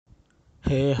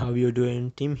Hey, how you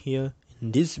doing? Tim here.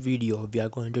 In this video, we are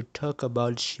going to talk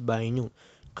about Shiba Inu.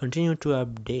 Continue to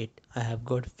update. I have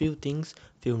got few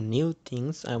new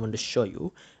things I want to show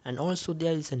you, and also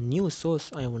there is a new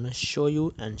source I want to show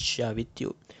you and share with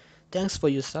you. Thanks for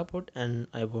your support, and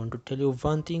I want to tell you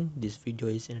one thing: this video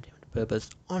is entertainment purpose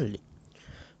only.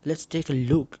 Let's take a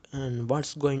look and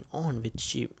what's going on with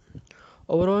Shiba.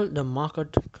 Overall, the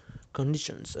market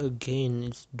conditions again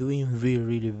is doing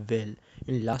really well.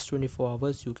 In last 24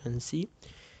 hours, you can see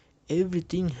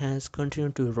everything has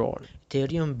continued to roll.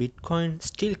 Ethereum, Bitcoin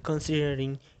still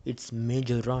considering its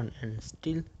major run and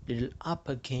still little up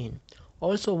again.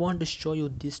 Also want to show you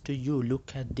this to you.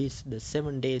 Look at this, the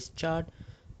 7 days chart.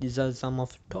 These are some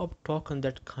of top token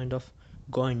that kind of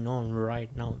going on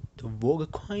right now. The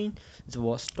Vogue coin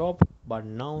was top, but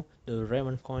now the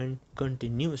Raven coin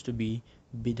continues to be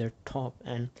the top,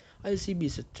 and ICB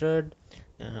is a third.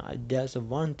 There's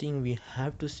one thing we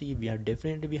have to see. We have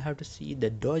to see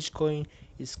the Dogecoin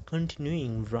is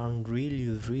continuing run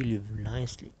really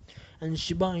nicely, and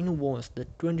Shiba Inu was the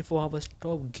 24 hours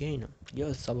top gainer.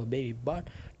 Yes, our baby, but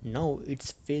now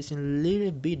it's facing a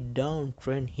little bit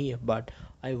downtrend here, but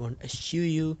I want to assure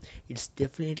you it's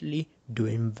definitely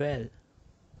doing well.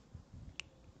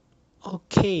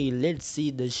 Okay, let's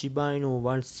see the Shiba Inu,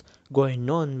 what's going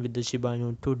on with the Shiba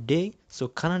Inu today. So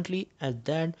currently at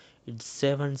that it's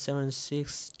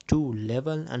 7762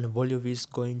 level, and volume is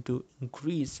going to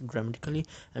increase dramatically,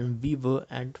 and we were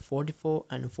at 44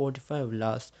 and 45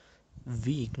 last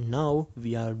week. Now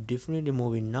we are definitely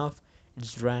moving up.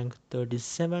 It's ranked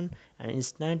 37, and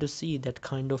it's nice to see that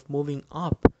kind of moving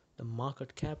up. The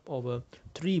market cap over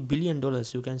 $3 billion.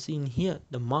 You can see in here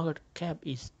the market cap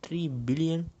is $3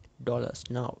 billion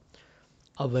now.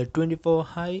 Our 24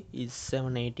 high is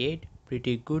 788,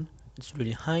 pretty good. It's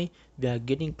really high. We are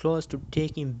getting close to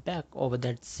taking back over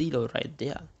that zero right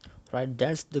there. Right,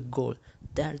 that's the goal.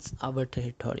 That's our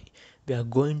territory. We are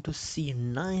going to see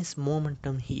nice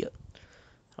momentum here.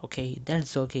 Okay,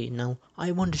 that's okay. Now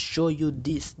I want to show you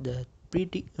this, the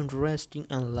pretty interesting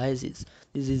analysis.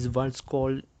 This is what's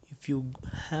called, if you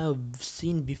have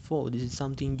seen before, this is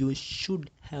something you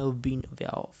should have been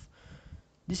aware of.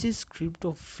 This is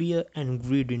crypto fear and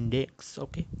greed index.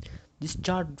 Okay, this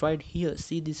chart right here,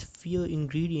 see this fear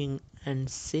ingredient and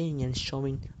saying and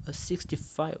showing a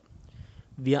 65.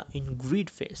 We are in greed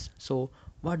phase. So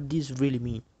what this really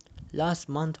mean? Last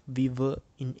month we were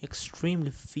in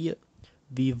extremely fear.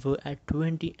 We were at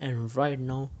 20, and right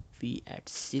now we at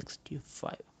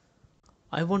 65.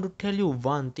 I want to tell you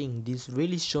one thing, this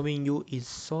really showing you is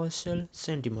social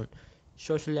sentiment,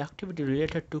 social activity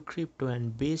related to crypto,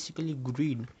 and basically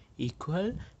greed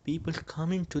equal people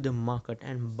coming to the market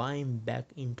and buying back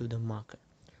into the market.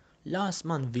 Last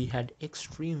month we had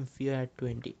extreme fear at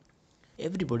 20.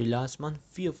 Everybody last month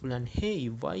fearful, and hey,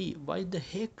 why the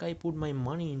heck I put my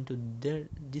money into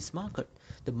this market?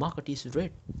 The market is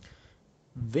red.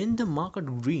 When the market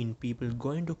green, people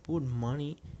going to put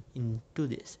money into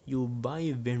this. You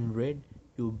buy when red,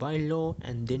 you buy low,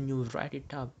 and then you write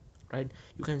it up, right?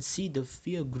 You can see the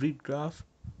fear greed graph.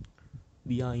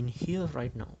 We are in here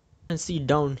right now. You can see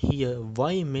down here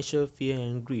why measure fear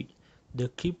and greed. The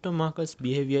crypto market's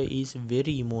behavior is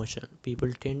very emotional.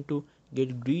 People tend to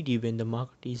get greedy when the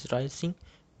market is rising,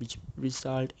 which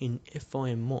result in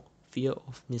FOMO, fear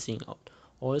of missing out.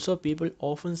 Also, people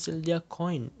often sell their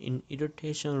coin in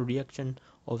irritation reaction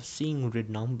of seeing red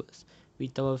numbers.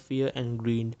 With our fear and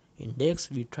greed index,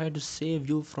 we try to save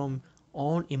you from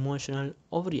all emotional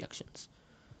overreactions.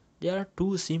 There are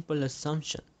two simple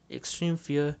assumptions: extreme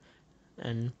fear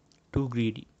and too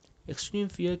greedy. Extreme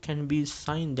fear can be a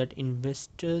sign that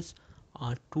investors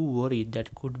are too worried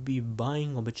that could be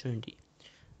buying opportunity.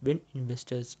 When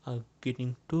investors are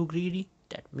getting too greedy,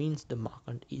 that means the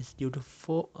market is due to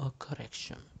for a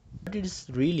correction. What it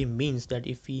really means that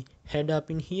if we head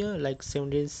up in here like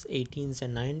 70s, 18s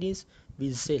and 90s,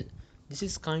 we sell. This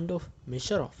is kind of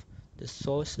measure of the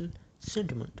social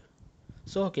sentiment.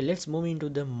 So okay, let's move into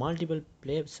the multiple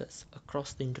places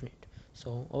across the internet.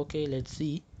 So okay, let's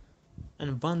see.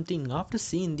 And one thing, after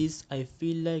seeing this, I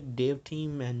feel like dev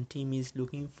team and team is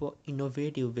looking for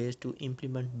innovative ways to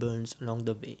implement burns along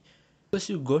the way. Because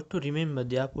you got to remember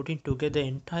they are putting together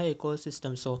entire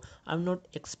ecosystem, so I'm not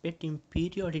expecting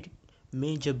periodic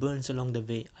major burns along the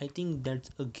way. I think that's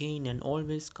again and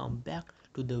always come back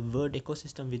to the word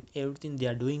ecosystem with everything they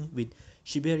are doing with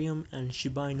Shibarium and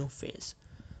Shiba Inu phase.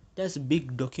 That's a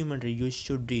big documentary you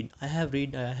should read. I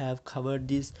have covered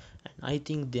this, and I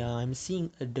think I'm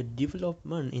seeing the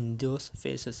development in those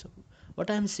phases. What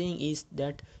I'm saying is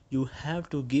that you have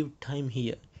to give time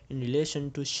here in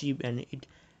relation to sheep, and it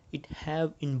it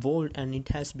have involved and it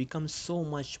has become so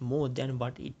much more than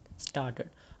what it started.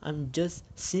 I'm just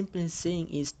simply saying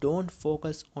is don't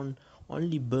focus on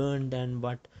only burn than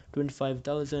what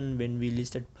 25,000 when we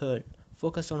listed Pearl.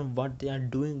 Focus on what they are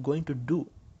doing going to do,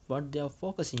 what they are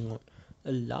focusing on.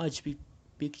 A large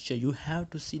picture. You have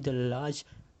to see the large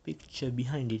picture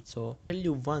behind it. So tell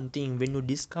you one thing, when you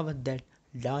discover that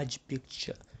large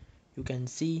picture, you can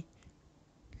see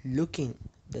looking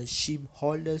the ship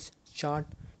holders chart,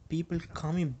 people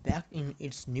coming back in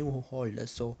its new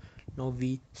holders. So now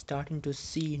we starting to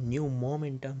see new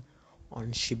momentum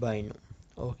on Shiba Inu.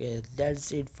 Okay,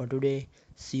 that's it for today.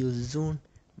 See you soon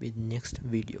with next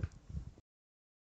video.